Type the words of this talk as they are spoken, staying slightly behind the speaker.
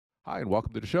Hi, and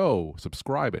welcome to the show.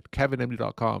 Subscribe at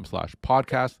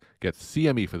kevinmd.com/podcast. Get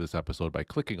CME for this episode by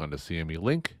clicking on the CME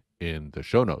link in the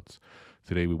show notes.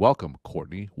 Today, we welcome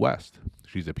Kortney West.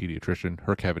 She's a pediatrician.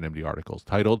 Her Kevin MD article is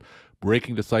titled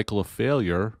Breaking the Cycle of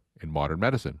Failure in Modern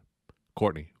Medicine.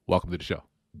 Kortney, welcome to the show.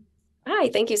 Hi,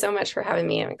 thank you so much for having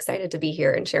me. I'm excited to be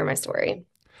here and share my story.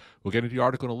 We'll get into your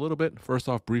article in a little bit. First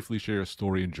off, briefly share your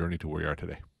story and journey to where you are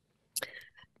today.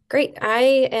 Great.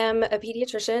 I am a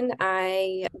pediatrician.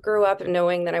 I grew up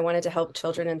knowing that I wanted to help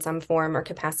children in some form or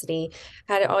capacity.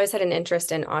 Had always had an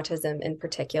interest in autism in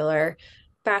particular.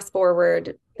 Fast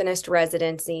forward, finished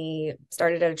residency,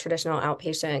 started at a traditional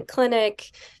outpatient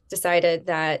clinic, decided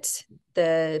that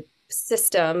the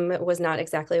system was not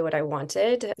exactly what I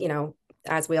wanted.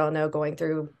 As we all know, going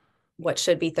through what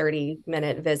should be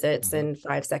 30-minute visits Mhm. in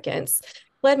 5 seconds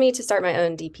led me to start my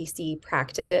own DPC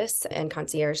practice and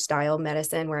concierge style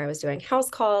medicine where I was doing house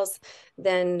calls.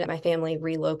 Then my family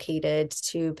relocated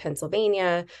to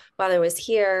Pennsylvania. While I was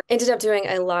here, ended up doing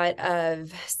a lot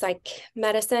of psych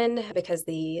medicine because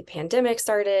the pandemic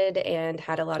started and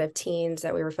had a lot of teens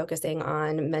that we were focusing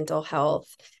on mental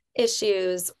health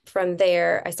issues. From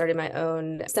there, I started my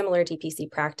own similar DPC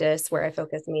practice where I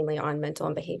focus mainly on mental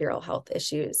and behavioral health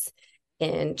issues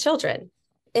in children.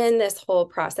 In this whole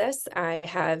process, I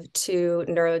have two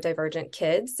neurodivergent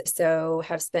kids, so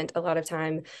have spent a lot of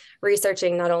time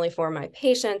researching not only for my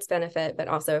patients' benefit, but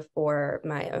also for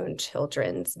my own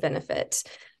children's benefit,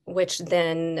 which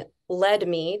then led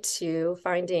me to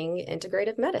finding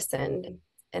integrative medicine.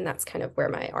 And that's kind of where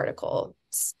my article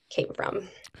came from.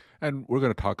 And we're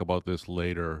going to talk about this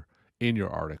later in your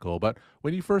article. But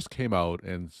when you first came out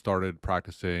and started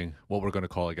practicing what we're going to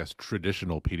call, I guess,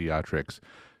 traditional pediatrics,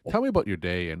 tell me about your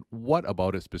day and what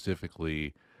about it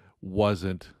specifically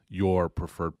wasn't your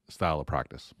preferred style of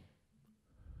practice?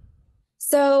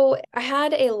 So I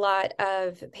had a lot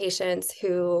of patients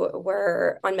who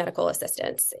were on medical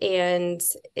assistance, and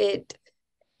it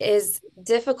is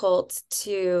difficult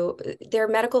to, their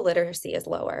medical literacy is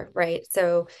lower, right?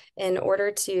 So in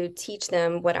order to teach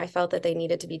them what I felt that they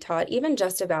needed to be taught, even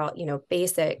just about,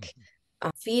 basic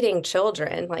feeding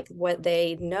children, like what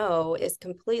they know is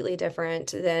completely different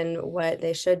than what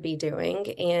they should be doing.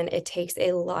 And it takes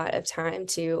a lot of time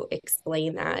to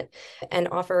explain that and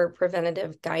offer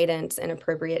preventative guidance and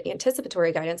appropriate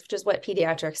anticipatory guidance, which is what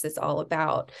pediatrics is all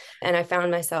about. And I found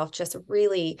myself just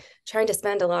really trying to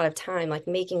spend a lot of time, like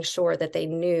making sure that they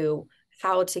knew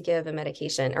how to give a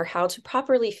medication or how to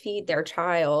properly feed their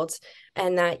child,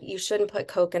 and that you shouldn't put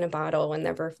Coke in a bottle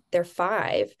whenever they're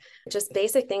 5. Just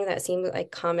basic things that seem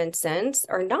like common sense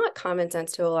are not common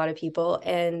sense to a lot of people.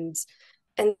 And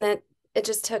that it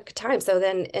just took time. So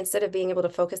then instead of being able to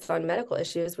focus on medical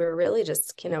issues, we were really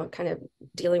just, kind of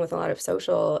dealing with a lot of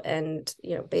social and,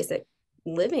 basic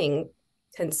living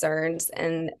concerns.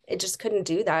 And it just couldn't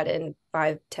do that in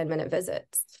 5-10 minute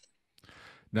visits.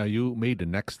 Now, you made the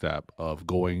next step of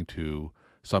going to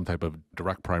some type of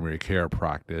direct primary care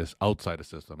practice outside the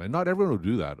system. And not everyone would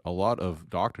do that. A lot of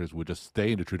doctors would just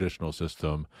stay in the traditional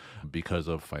system because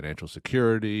of financial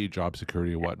security, job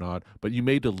security, and whatnot. But you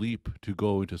made the leap to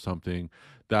go into something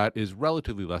that is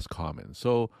relatively less common.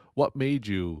 So, what made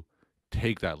you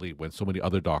take that leap when so many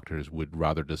other doctors would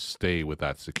rather just stay with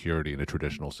that security in the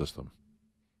traditional system?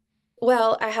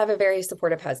 Well, I have a very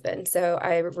supportive husband, so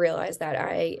I realized that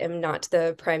I am not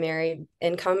the primary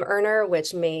income earner,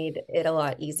 which made it a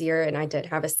lot easier. And I did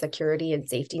have a security and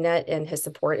safety net in his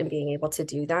support in being able to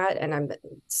do that. And I'm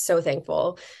so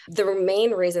thankful. The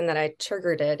main reason that I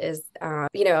triggered it is,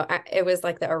 it was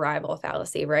like the arrival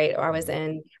fallacy, right? I was Mhm.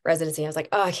 in residency. I was like,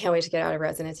 oh, I can't wait to get out of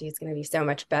residency. It's going to be so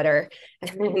much better.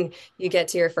 And then you get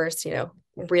to your first,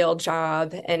 real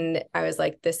job, and I was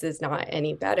like, this is not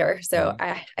any better. So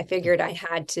Mhm. I figured I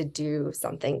had to do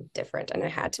something different and I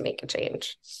had to make a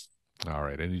change. All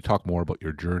right. And you talk more about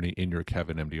your journey in your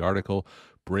Kevin MD article,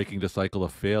 Breaking the Cycle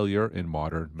of Failure in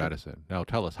Modern Medicine. Now,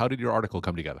 tell us, how did your article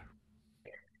come together?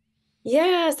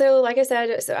 Yeah, so like I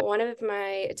said, so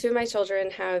two of my children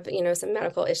have, some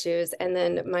medical issues, and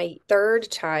then my third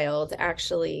child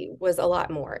actually was a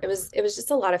lot more. It was just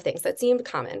a lot of things that seemed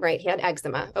common, right? He had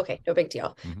eczema. Okay, no big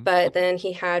deal. Hmm. But then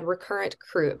he had recurrent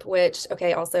croup, which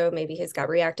okay, also maybe he's got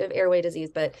reactive airway disease,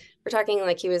 but we're talking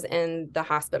like he was in the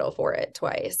hospital for it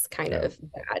twice, kind Yeah. of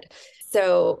bad.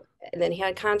 So and then he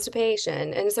had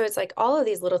constipation. And so it's like all of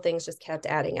these little things just kept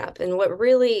adding up. And what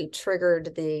really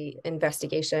triggered the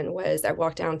investigation was I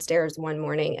walked downstairs one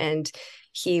morning and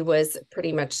he was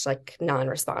pretty much like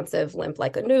non-responsive, limp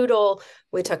like a noodle.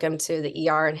 We took him to the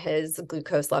ER and his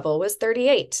glucose level was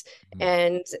 38. Mhm.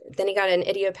 And then he got an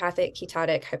idiopathic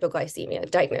ketotic hypoglycemia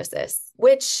diagnosis,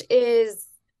 which is,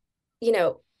 you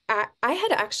know, I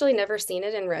had actually never seen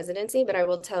it in residency, but I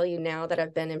will tell you now that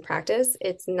I've been in practice,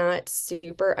 it's not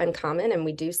super uncommon and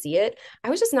we do see it. I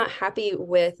was just not happy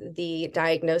with the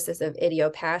diagnosis of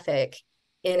idiopathic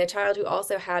in a child who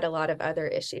also had a lot of other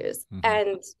issues. Hmm.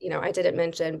 And, I didn't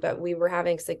mention, but we were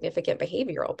having significant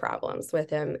behavioral problems with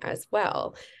him as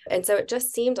well. And so it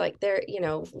just seemed like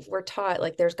we're taught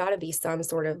like there's got to be some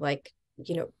sort of like,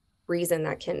 reason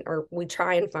that can, or we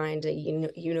try and find a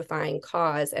unifying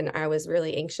cause. And I was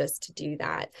really anxious to do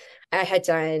that. I had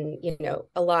done,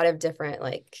 a lot of different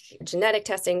like genetic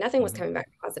testing, nothing was Hmm. coming back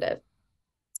positive.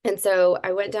 And so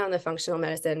I went down the functional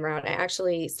medicine route. I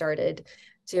actually started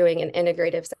doing an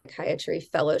integrative psychiatry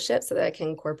fellowship so that I can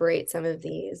incorporate some of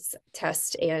these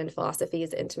tests and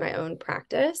philosophies into my own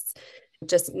practice.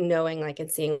 Just knowing like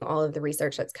and seeing all of the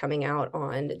research that's coming out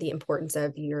on the importance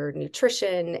of your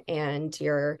nutrition and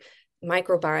your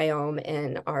microbiome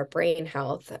and our brain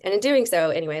health. And in doing so,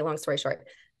 anyway, long story short,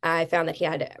 I found that he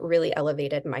had really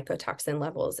elevated mycotoxin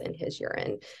levels in his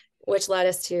urine, which led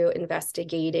us to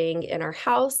investigating in our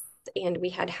house. And we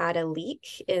had had a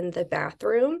leak in the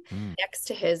bathroom Mm. next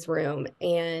to his room,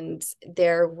 and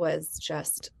there was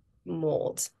just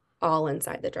mold all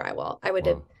inside the drywall. I would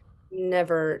have Wow.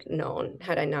 never known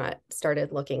had I not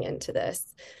started looking into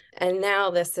this. And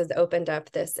now this has opened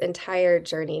up this entire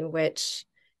journey, which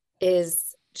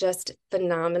is just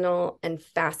phenomenal and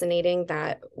fascinating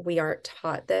that we aren't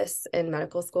taught this in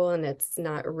medical school and it's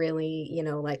not really,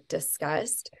 like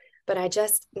discussed. But I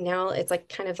just now it's like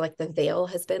kind of like the veil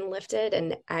has been lifted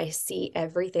and I see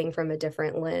everything from a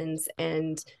different lens.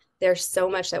 And there's so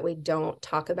much that we don't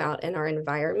talk about in our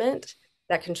environment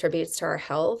that contributes to our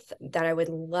health that I would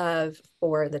love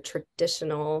for the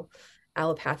traditional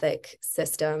allopathic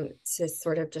system to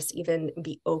sort of just even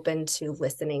be open to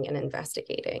listening and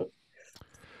investigating.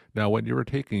 Now, when you were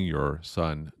taking your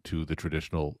son to the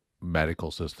traditional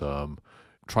medical system,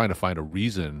 trying to find a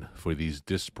reason for these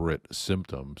disparate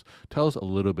symptoms, tell us a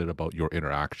little bit about your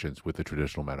interactions with the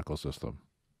traditional medical system.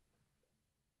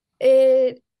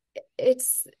 It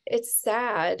it's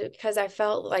sad because I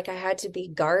felt like I had to be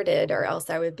guarded or else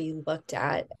I would be looked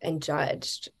at and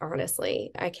judged,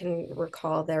 honestly. I can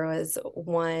recall there was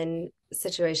one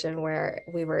situation where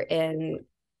we were in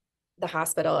the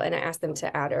hospital and I asked them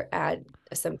to add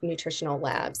some nutritional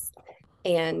labs.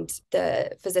 And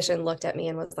the physician looked at me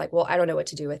and was like, well, I don't know what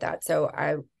to do with that. So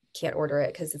I can't order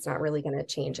it because it's not really going to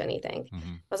change anything. Hmm.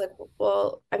 I was like,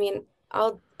 well, I mean,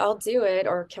 I'll do it,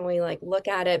 or can we like look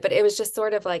at it? But it was just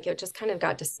sort of like it just kind of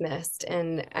got dismissed.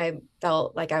 And I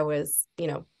felt like I was,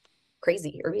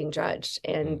 crazy or being judged.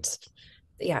 Mm. And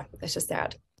yeah, it's just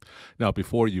sad. Now,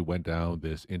 before you went down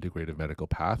this integrative medical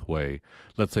pathway,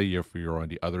 let's say you're on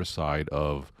the other side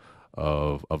of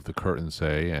the curtain,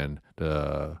 say, and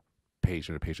the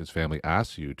patient or patient's family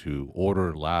asks you to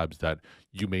order labs that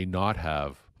you may not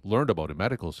have learned about in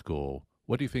medical school.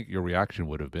 What do you think your reaction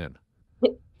would have been?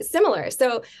 Similar.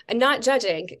 So I'm not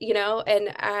judging,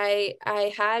 and I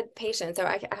had patients. So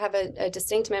I have a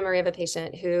distinct memory of a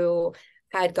patient who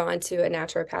had gone to a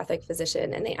naturopathic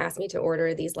physician and they asked me to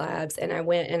order these labs. And I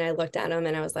went and I looked at them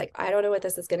and I was like, I don't know what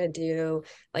this is going to do.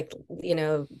 Like,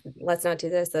 let's not do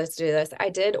this. Let's do this. I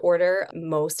did order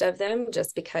most of them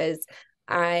just because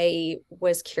I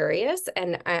was curious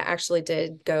and I actually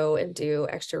did go and do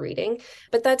extra reading,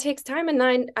 but that takes time.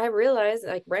 And I realize,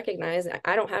 like, recognize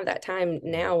I don't have that time Mhm.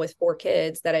 now with 4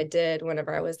 kids that I did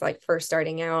whenever I was like first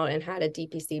starting out and had a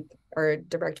DPC or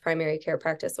direct primary care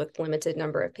practice with limited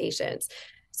number of patients.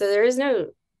 So there is no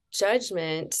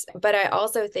judgment, but I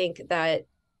also think that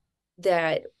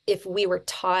if we were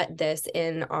taught this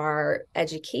in our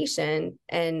education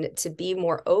and to be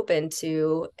more open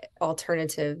to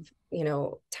alternative,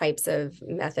 types of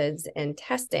methods and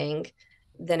testing,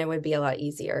 then it would be a lot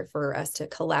easier for us to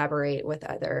collaborate with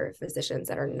other physicians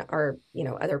that are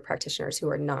other practitioners who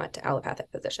are not allopathic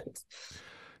physicians.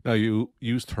 Now, you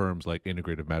use terms like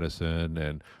integrative medicine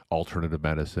and alternative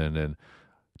medicine, and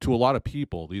to a lot of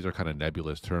people, these are kind of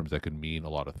nebulous terms that can mean a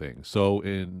lot of things. So,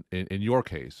 in your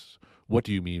case, what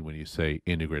do you mean when you say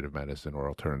integrative medicine or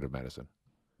alternative medicine?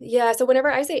 Yeah, so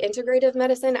whenever I say integrative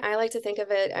medicine, I like to think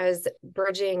of it as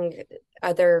bridging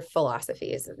other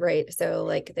philosophies, right? So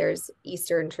like there's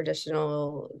Eastern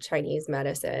traditional Chinese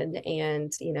medicine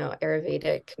and,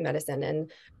 Ayurvedic medicine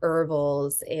and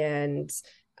herbals and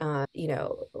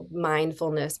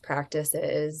mindfulness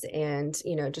practices and,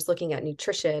 just looking at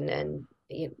nutrition and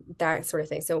that sort of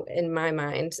thing. So in my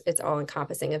mind, it's all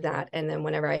encompassing of that. And then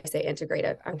whenever I say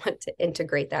integrative, I want to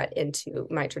integrate that into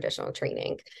my traditional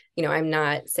training. I'm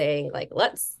not saying like,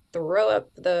 let's throw up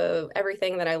the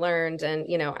everything that I learned. And,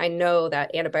 I know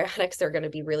that antibiotics are going to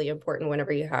be really important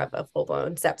whenever you have a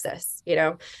full-blown sepsis,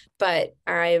 but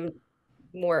I'm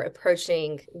more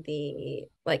approaching the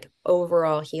like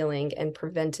overall healing and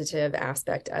preventative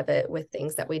aspect of it with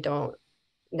things that we don't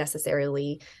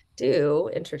necessarily do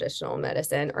in traditional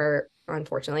medicine, or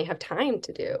unfortunately have time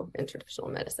to do in traditional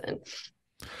medicine.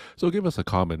 So give us a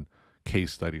common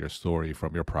case study or story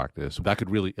from your practice that could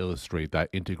really illustrate that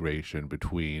integration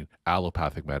between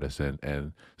allopathic medicine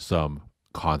and some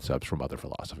concepts from other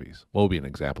philosophies. What would be an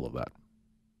example of that?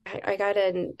 I got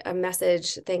a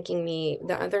message thanking me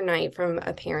the other night from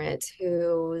a parent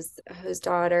whose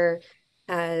daughter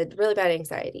had really bad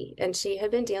anxiety, and she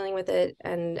had been dealing with it,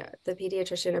 and the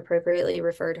pediatrician appropriately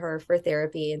referred her for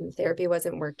therapy, and therapy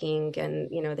wasn't working, and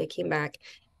they came back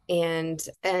and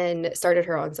started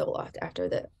her on Zoloft after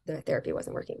the therapy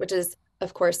wasn't working, which is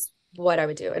of course what I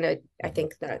would do, and I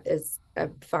think that is a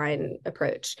fine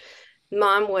approach.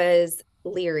 Mom was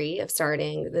leery of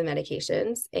starting the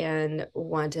medications and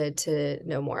wanted to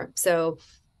know more. So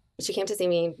she came to see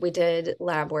me. We did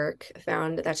lab work,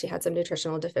 found that she had some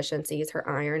nutritional deficiencies. Her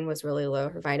iron was really low,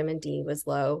 her vitamin D was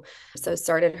low. So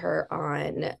started her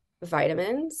on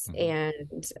vitamins Mhm.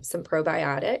 and some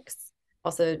probiotics,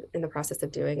 also in the process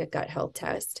of doing a gut health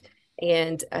test,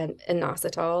 and an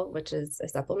inositol, which is a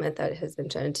supplement that has been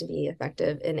shown to be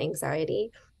effective in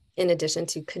anxiety, in addition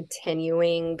to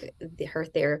continuing her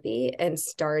therapy and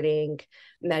starting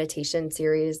meditation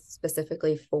series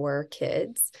specifically for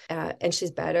kids. And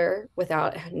she's better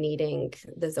without needing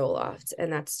the Zoloft.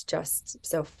 And that's just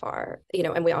so far,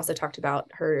 and we also talked about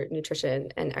her nutrition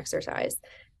and exercise.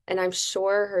 And I'm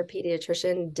sure her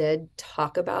pediatrician did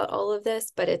talk about all of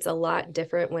this, but it's a lot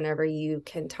different whenever you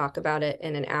can talk about it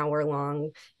in an hour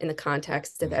long in the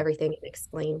context of Mhm. everything and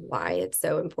explain why it's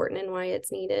so important and why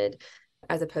it's needed,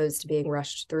 as opposed to being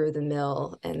rushed through the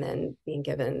mill and then being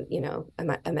given,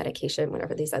 a medication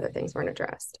whenever these other things weren't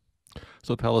addressed.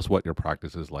 So tell us what your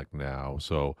practice is like now.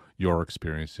 So your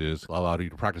experiences allowed you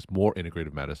to practice more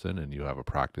integrative medicine, and you have a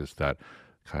practice that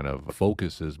kind of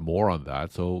focuses more on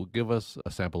that. So give us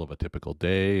a sample of a typical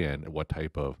day and what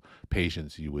type of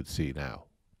patients you would see now.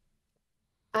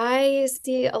 I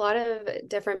see a lot of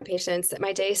different patients.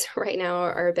 My days right now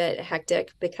are a bit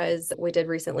hectic because we did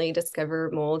recently discover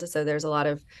mold. So there's a lot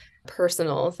of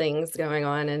personal things going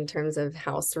on in terms of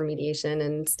house remediation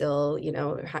and still,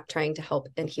 trying to help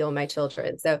and heal my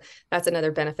children. So that's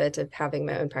another benefit of having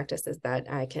my own practice, is that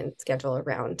I can schedule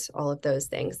around all of those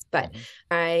things. But Mhm.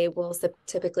 I will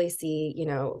typically see,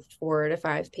 4 to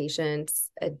 5 patients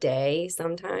a day.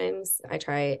 Sometimes I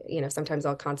try, sometimes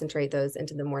I'll concentrate those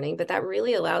into the morning, but that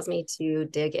really allows me to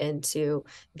dig into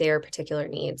their particular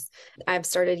needs. I've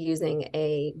started using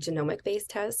a genomic based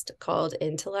test called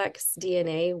Intellect's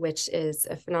DNA, which is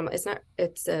a phenomenal,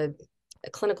 it's a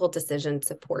clinical decision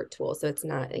support tool. So it's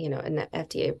not, an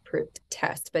FDA approved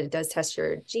test, but it does test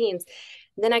your genes.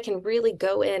 And then I can really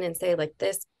go in and say, like,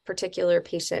 this particular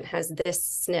patient has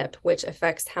this SNP, which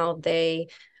affects how they,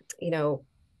 you know,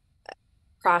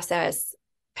 process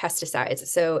pesticides.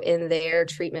 So in their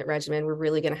treatment regimen, we're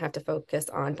really going to have to focus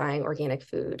on buying organic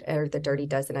food, or the dirty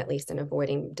dozen at least, and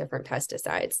avoiding different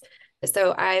pesticides.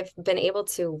 So I've been able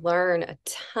to learn a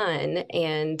ton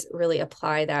and really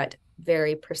apply that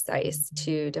very precise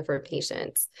to different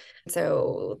patients.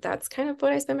 So that's kind of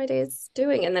what I spend my days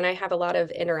doing. And then I have a lot of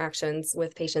interactions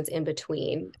with patients in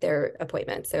between their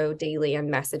appointments. So daily I'm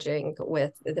messaging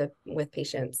with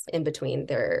patients in between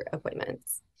their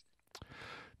appointments.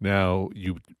 Now,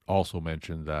 you also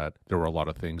mentioned that there were a lot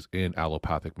of things in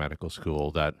allopathic medical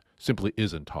school that simply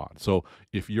isn't taught. So,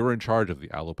 if you're in charge of the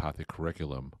allopathic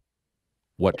curriculum,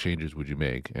 what changes would you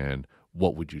make and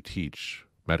what would you teach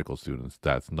medical students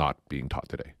that's not being taught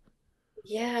today?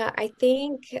 Yeah, I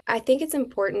think it's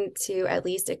important to at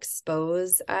least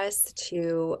expose us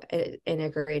to an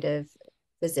integrative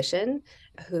physician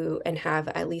who, and have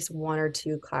at least 1 or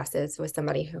 2 classes with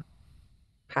somebody who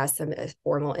has some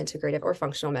formal integrative or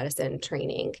functional medicine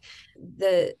training.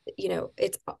 It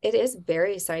is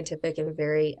very scientific and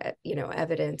very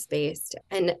evidence based.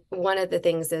 And one of the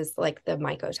things is like the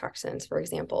mycotoxins, for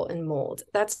example, in mold.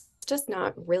 That's just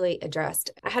not really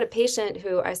addressed. I had a patient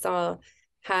who I saw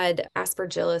had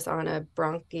aspergillus on a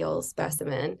bronchial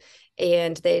specimen,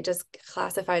 and they just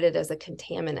classified it as a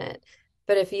contaminant.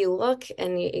 But if you look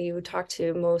and you talk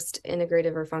to most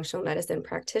integrative or functional medicine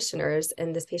practitioners,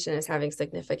 and this patient is having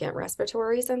significant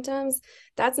respiratory symptoms,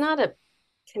 that's not a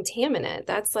contaminant.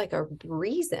 That's like a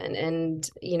reason. And,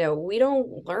 we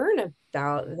don't learn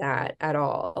about that at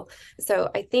all. So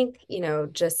I think,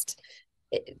 just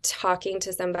talking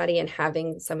to somebody and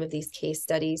having some of these case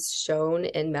studies shown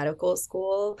in medical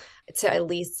school to at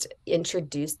least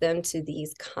introduce them to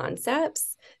these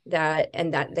concepts that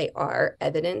they are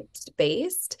evidence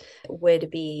based would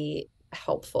be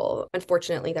helpful.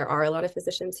 Unfortunately, there are a lot of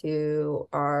physicians who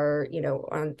are,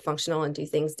 on functional and do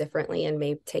things differently and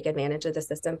may take advantage of the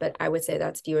system, but I would say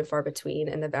that's few and far between,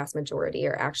 and the vast majority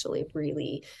are actually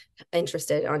really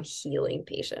interested on healing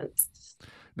patients.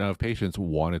 Now, if patients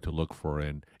wanted to look for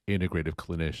an integrative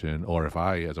clinician, or if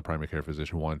I, as a primary care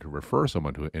physician, wanted to refer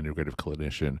someone to an integrative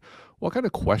clinician, what kind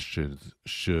of questions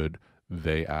should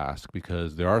they ask?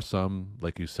 Because there are some,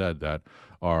 like you said, that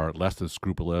are less than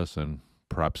scrupulous and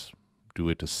perhaps do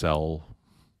it to sell,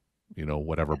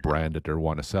 whatever brand that they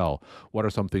want to sell. What are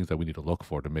some things that we need to look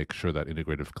for to make sure that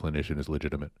integrative clinician is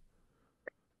legitimate?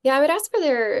 Yeah, I would ask for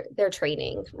their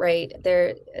training, right?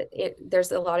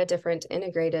 There's a lot of different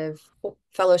integrative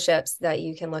fellowships that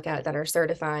you can look at that are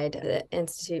certified. The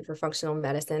Institute for Functional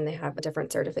Medicine, they have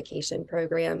different certification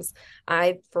programs.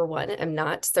 I, for one, am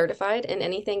not certified in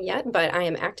anything yet, but I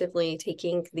am actively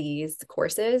taking these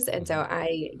courses. And so Hmm.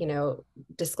 I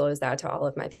disclose that to all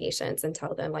of my patients and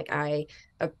tell them, like, I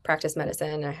practice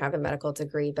medicine, I have a medical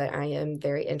degree, but I am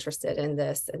very interested in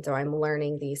this. And so I'm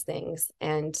learning these things.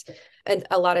 And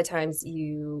a lot of times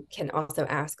you can also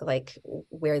ask, like,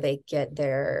 where they get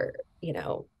their,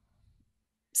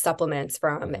 supplements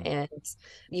from, Hmm. and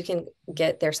you can you can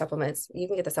get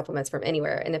the supplements from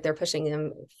anywhere, and if they're pushing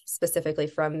them specifically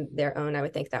from their own, I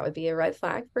would think that would be a red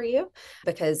flag for you,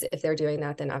 because if they're doing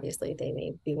that, then obviously they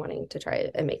may be wanting to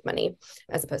try and make money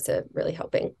as opposed to really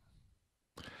helping.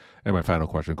 And my final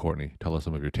question, Courtney, tell us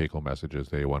some of your take home messages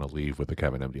that you want to leave with the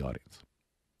Kevin MD audience.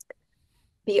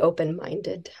 Be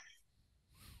open-minded.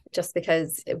 Just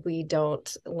because we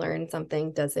don't learn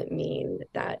something doesn't mean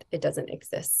that it doesn't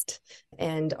exist,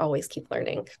 and always keep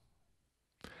learning.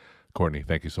 Courtney,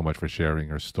 thank you so much for sharing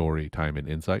your story, time, and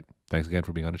insight. Thanks again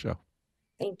for being on the show.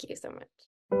 Thank you so much.